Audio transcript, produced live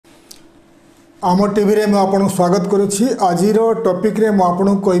आम टीवी रे आपन स्वागत करुच्ची। आज टॉपिक रे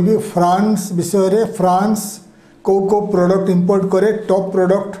आपन कहबी फ्रांस विषय रे। फ्रांस को प्रोडक्ट इंपोर्ट करे, top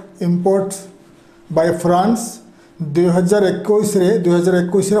product imports bye France 2021 रे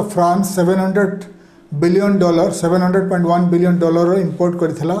France $700 billion $700.1 billion import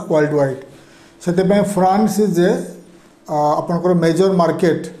करथिला world wide. से फ्रांस इज ए आपनकर major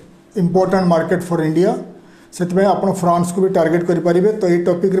market, important market for India. से आप फ्रांस को भी टार्गेट करें। तो ये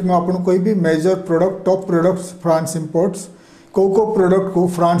टॉपिक में आपको कहबी major product, top products France imports, को प्रोडक्ट को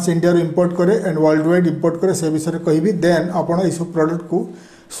फ्रांस इंडिया इंपोर्ट करे एंड वर्ल्ड वाइड इंपोर्ट करे से विषय में कहबी। देन आप सब प्रोडक्ट को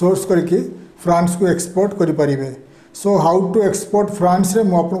सोर्स करके फ्रांस को एक्सपोर्ट करें। So how to export France रे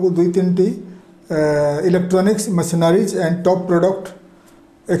मुझे दुई तीन T electronics machineries and top product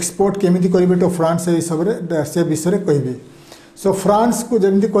export केमी करेंगे तो फ्रांस से विषय में कहबी। सो फ्रांस को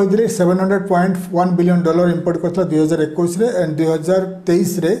जमी कही $700.1 बिलियन इंपोर्ट करता 2021 रे एंड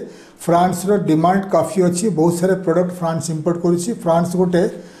 2023 रे फ्रांस रो डिमांड काफ़ी अच्छी। बहुत सारे प्रोडक्ट फ्रांस इंपोर्ट करुच्ची। फ्रांस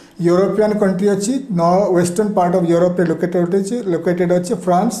गोटे यूरोपियन कंट्री अच्छी, वेस्टर्न पार्ट ऑफ यूरोप रे लोकेटेड अच्छी।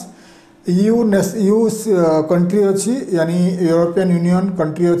 फ्रांस यू कंट्री अच्छी, यानी यूरोपियन यूनियन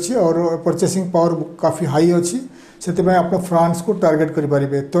कंट्री अच्छी और परचेसिंग पावर काफ़ी हाई अच्छी। से आप फ्रांस को टार्गेट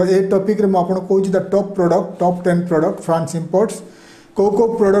करें। तो ये टॉपिक रे मुझे कहूँ the top product, top 10 product France imports. को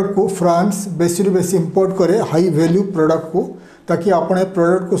प्रोडक्ट को फ्रांस बेसी रु बेसी इंपोर्ट करे, हाई वैल्यू प्रोडक्ट को, ताकि आप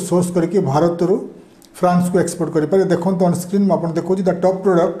प्रोडक्ट को सोर्स करके भारत रू फ्रांस को एक्सपोर्ट करें। देखो ऑन स्क्रीन में आपको देखो the top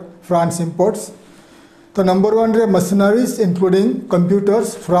product France imports. तो नंबर 1 रे machineries including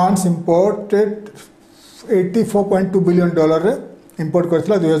computers France imported $84.2 billion रे इंपोर्ट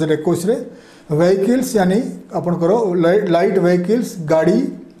करथिला 2021 रे। व्हीकल्स यानी आपनकर लाइट व्हीकल्स,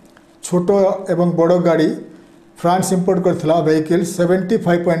 गाड़ी, छोटो एवं बड़ गाड़ी फ्रांस इंपोर्ट करथिला व्हीकल्स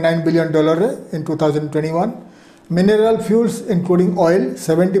 $75.9 बिलियन रे इन 2021। Mineral fuels including oil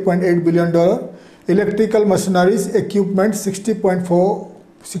 $70.8 billion. Electrical machineries equipment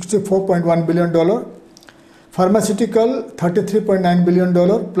 $64.1 billion. Pharmaceutical $33.9 billion.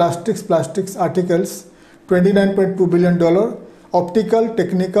 Plastics articles $29.2 billion. Optical,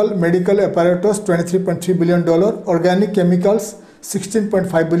 technical, medical apparatus $23.3 billion. Organic chemicals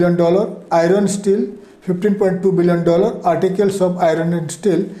 $16.5 billion. Iron steel $15.2 billion. Articles of iron and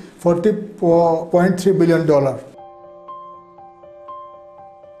steel $40.3 billion.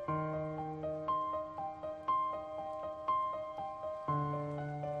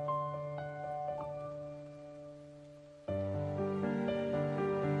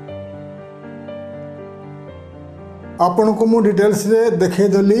 आपन को मु details रे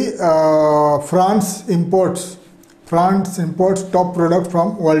देखेदेली France imports top product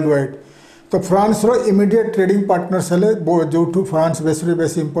from world wide. तो France रो immediate trading partners हेले जो France बेसी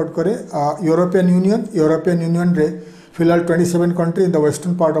बेसी import करे यूरोपियन यूनियन रे फिलहाल 27 country in the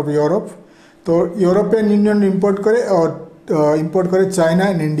western part of Europe. तो यूरोपियन यूनियन इंपोर्ट करे और इंपोर्ट करे चाइना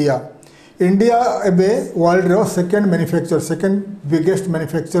एंड इंडिया। इंडिया एबे world row second biggest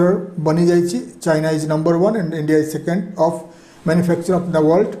manufacturer बनी जाइए। China is number 1 and India is second of manufacture of the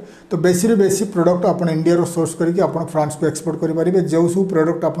world. तो बेसी बेसी प्रोडक्ट आप इंडिया रो सोर्स करके आप फ्रांस को एक्सपोर्ट करेंगे। जो सब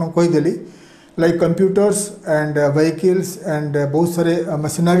प्रोडक्ट आपको कहीदेली like computers and vehicles and बहुत सारे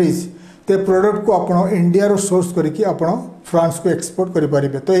मशीनरीज, ते प्रोडक्ट को आप इंडिया रो सोर्स करके आप फ्रांस को एक्सपोर्ट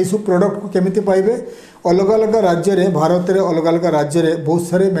करेंगे। तो यही सब प्रोडक्ट को केमिति पाइबे, अलग अलग राज्य रे, भारत रे अलग अलग राज्य रे बहुत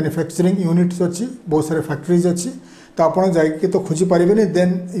सारे मैन्युफैक्चरिंग यूनिट्स अच्छी, बहुत सारे फैक्ट्रीज अच्छी। तो आप जाकि तो खोजी पारे,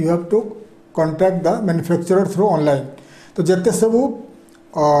 then you have to contact the manufacturer through online. तो जिते सब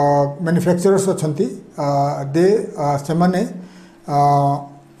मैन्युफैक्चरर्स अच्छी दे से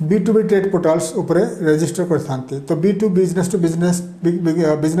B2B ट्रेड पोर्टाल्स उपरे रजिस्टर करते। तो बिजनेस टू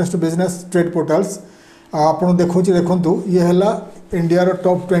बिजनेस ट्रेड पोर्टाल्स आपन देखु ये है India row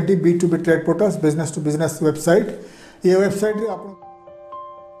top 20 B2B trade portals business to business website. ये वेबसाइट रे आप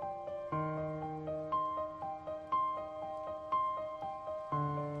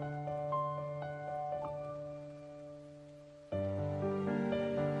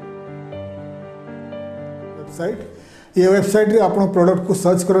वेबसाइट रे आप प्रोडक्ट को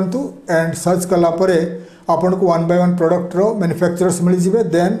सर्च करंतु एंड सर्च कला परे आपन को 1 बाय 1 प्रोडक्ट रो मैन्युफैक्चरर्स मिल जिवे।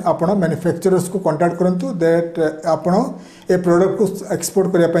 देन आप मैन्युफैक्चरर्स को कांटेक्ट करंतु दैट आपन ए प्रोडक्ट को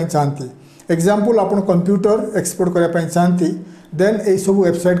एक्सपोर्ट करिया पई चाहती। एग्जांपल आपन कंप्यूटर एक्सपोर्ट करिया पई चाहती, देन ए सब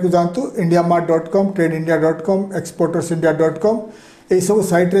वेबसाइट को जानतु indiamart.com, tradeindia.com, exportersindia.com ए सब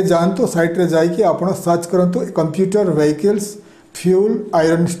साइट रे जानतु। साइट रे जाई कि आपन सर्च करंतु computer, vehicles, fuel,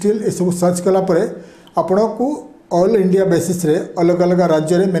 iron steel ए सब सर्च कला परे आपन को ऑल इंडिया बेसिस रे अलग अलग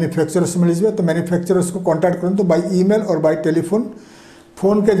राज्य रे मैन्युफैक्चरर्स मिल जाए। तो मैन्युफैक्चरर्स को कांटेक्ट करंतु बाय ईमेल और बाय टेलीफोन,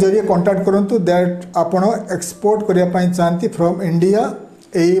 फोन के जरिए कांटेक्ट करंतु दैट आपन एक्सपोर्ट करिया पई चाहती फ्रॉम इंडिया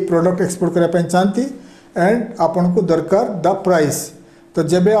यही प्रोडक्ट एक्सपोर्ट करने चाहती एंड आपन को दरकार द प्राइस तो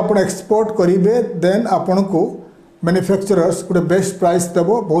जेबे आप एक्सपोर्ट करेंगे देन आपन को मैन्युफैक्चरर्स गोटे बेस्ट प्राइस देव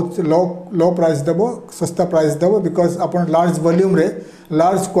बहुत लो प्राइस देव सस्ता प्राइस देव बिकॉज आप लार्ज वॉल्यूम रे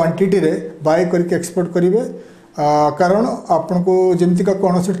लार्ज क्वांटिटी रे बाय करके एक्सपोर्ट करेंगे कारण आपन को जमती का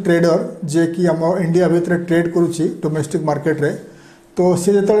कौन से ट्रेडर जे कि आम इंडिया भितर ट्रेड करुच्ची डोमेस्टिक मार्केट रे तो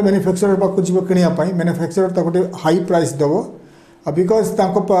सी जो मैन्युफैक्चरर पाक जीव किणापी मैन्युफैक्चरर गोटे high price Dev because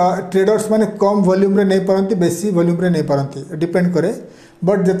traders माने कम वॉल्यूम रे नहीं पारती बेसी वॉल्यूम रे नहीं पारती डिपेंड करे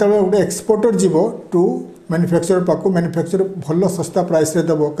बट जो गोटे एक्सपोर्टर जीव टू मैन्युफैक्चरर पाक मैन्युफैक्चरर भल सस्ता प्राइस रे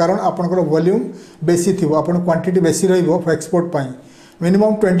देव कारण आपंकर वॉल्यूम बेसी थी आप क्वांटिटी बेसी for export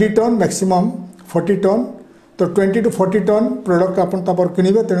minimum 20 ton maximum 40 ton तो 20 to 40 टन प्रोडक्ट आप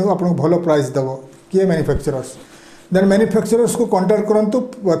किणवे तेणु आपको भल प्राइस देव किए मैन्युफैक्चरर्स देन मैन्युफैक्चरर्स को कांटेक्ट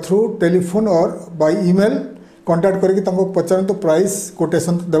करूँ थ्रू टेलीफोन और बाय ईमेल कांटेक्ट करके पचारतु प्राइस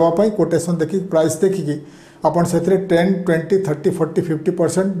कोटेशन देवाई कोटेशन देखिए प्राइस देखिकी आपन से 10, 20, 30, 40,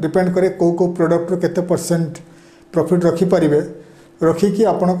 50% डिपेंड करे को प्रोडक्ट केते परसेंट प्रॉफिट रखिपारे रखिकी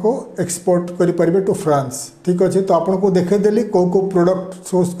आपण को एक्सपोर्ट करें टू फ्रांस ठीक अच्छे तो आपन को देखेदेली को प्रोडक्ट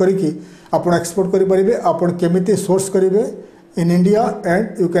सोर्स करी आपन एक्सपोर्ट करेंगे आपन केमिति सोर्स करेंगे in India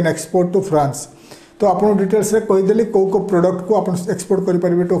and you can export to France तो आप डिटेल्स रे कहीदेली को प्रोडक्ट को आप एक्सपोर्ट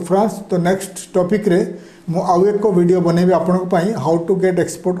करेंगे टू फ्रांस तो नेक्स्ट टॉपिक रे आउ एक video बनैबी आपंपाई how to get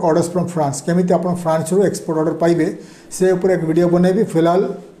export orders from France केमिति आप फ्रांस रू एक्सपोर्ट ऑर्डर पाइबे से ऊपर एक वीडियो बनैबी फिलहाल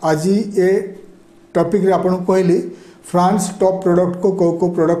आज ये टॉपिक रे आपन कहली फ्रांस टॉप प्रोडक्ट को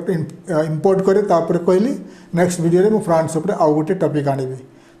प्रोडक्ट इंपोर्ट करे तापर कहली नेक्स्ट वीडियो रे मु फ्रांस ऊपर आउ गोटे टॉपिक आनिबी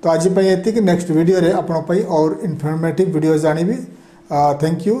तो आज ये नेक्स्ट वीडियो रे आपन और इनफॉर्मेटिव वीडियोज आनिबी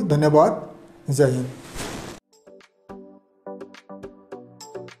थैंक यू धन्यवाद जय हिंद।